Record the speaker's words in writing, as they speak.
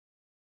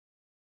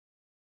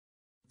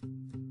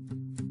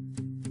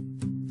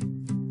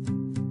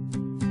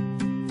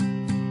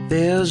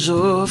There's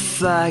a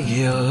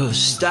fire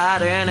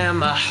starting in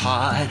my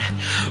heart,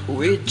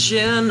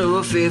 reaching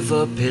a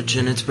fever pitch,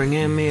 and it's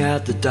bringing me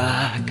out the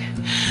dark.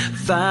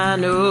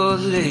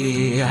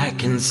 Finally, I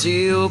can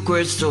see you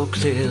crystal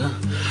clear.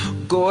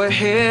 Go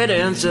ahead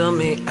and tell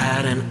me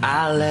out, and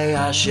I'll lay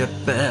our ship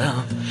bare.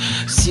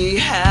 See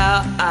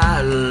how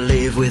I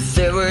live with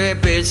every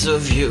piece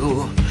of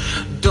you.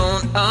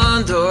 Don't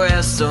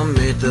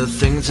underestimate the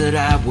things that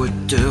I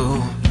would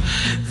do.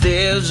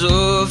 There's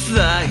a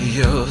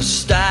fire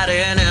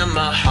starting in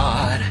my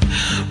heart,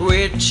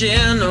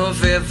 reaching a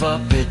fever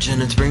pitch,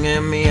 and it's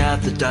bringing me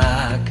out the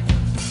dark.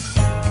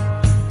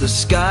 The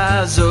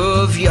skies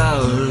of your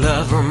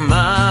love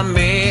remind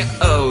me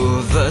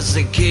of us.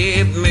 They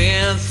keep me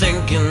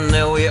thinking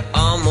that we're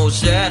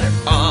almost at it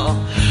all.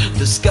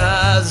 The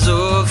skies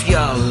of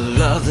your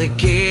love, they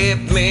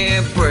keep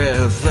me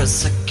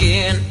breathless. I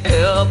can't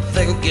help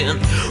thinking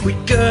we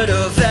could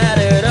have had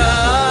it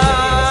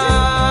all.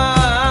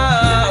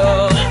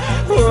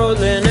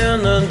 Rolling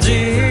in the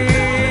deep,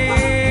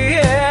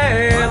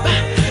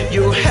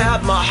 you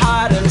have my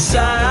heart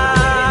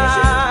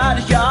inside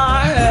your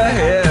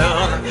hand,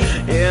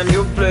 and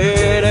you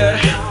played it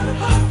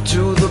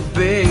to the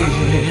beat.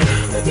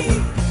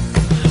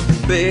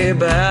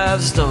 Babe,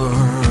 I've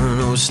started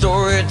no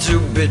story to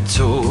be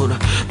told,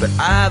 but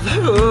I've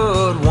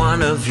heard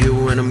one of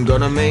you, and I'm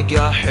gonna make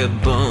your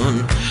head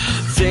burn.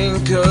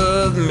 Think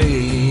of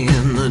me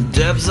in the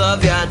depths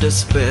of your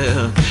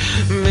despair,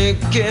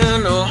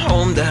 making a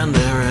home down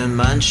there, and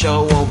mine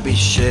sure won't be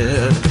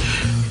shared.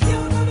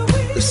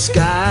 The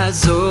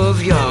skies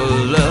of your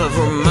love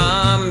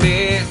remind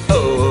me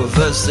of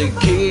us. They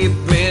keep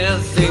me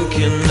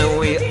thinking that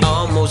we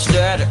almost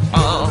had it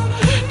all.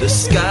 The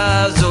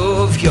skies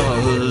of your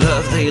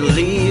love, they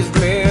leave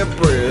me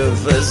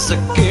breathless. I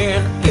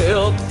can't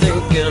help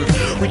thinking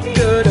we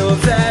could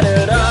have had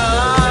it all.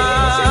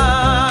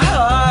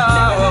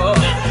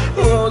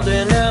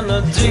 Rolling in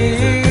the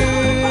deep,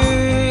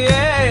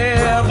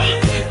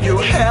 you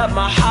have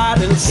my heart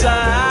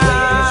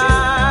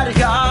inside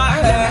your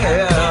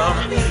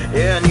hand,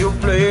 and you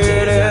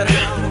played it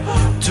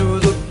to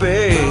the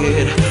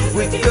beat.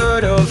 We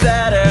could have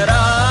had it all.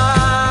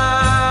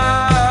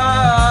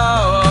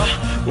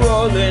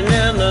 Rolling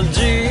in the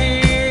deep,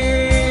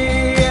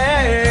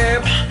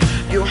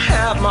 you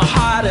have my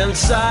heart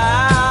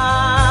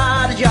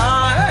inside your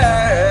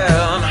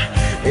hand,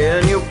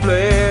 and you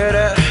played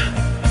it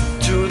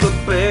to the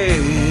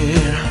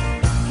beat.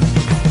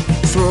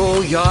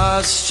 Throw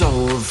your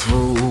soul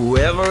through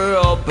every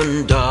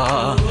open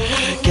door.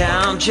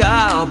 Count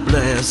your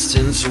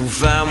blessings to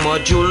find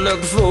what you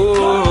look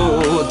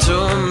for.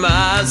 Turn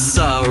my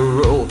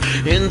sorrow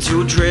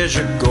into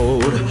treasure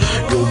gold.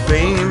 You'll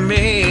pay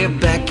me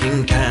back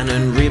in kind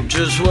and reap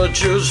just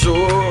what you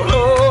sow.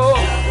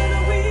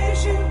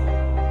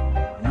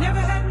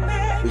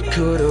 We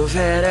could have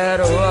had it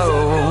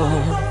all.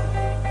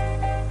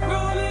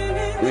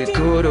 We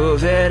could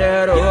have had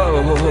it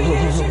all.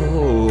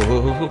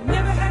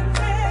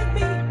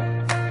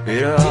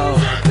 It all,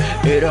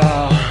 it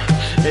all,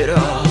 it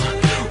all.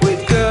 We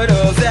could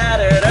have had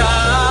it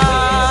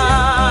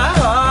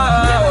all.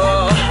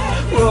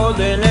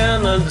 Rolling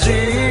in the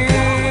deep,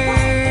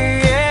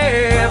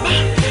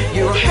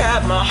 you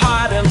had my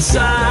heart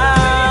inside.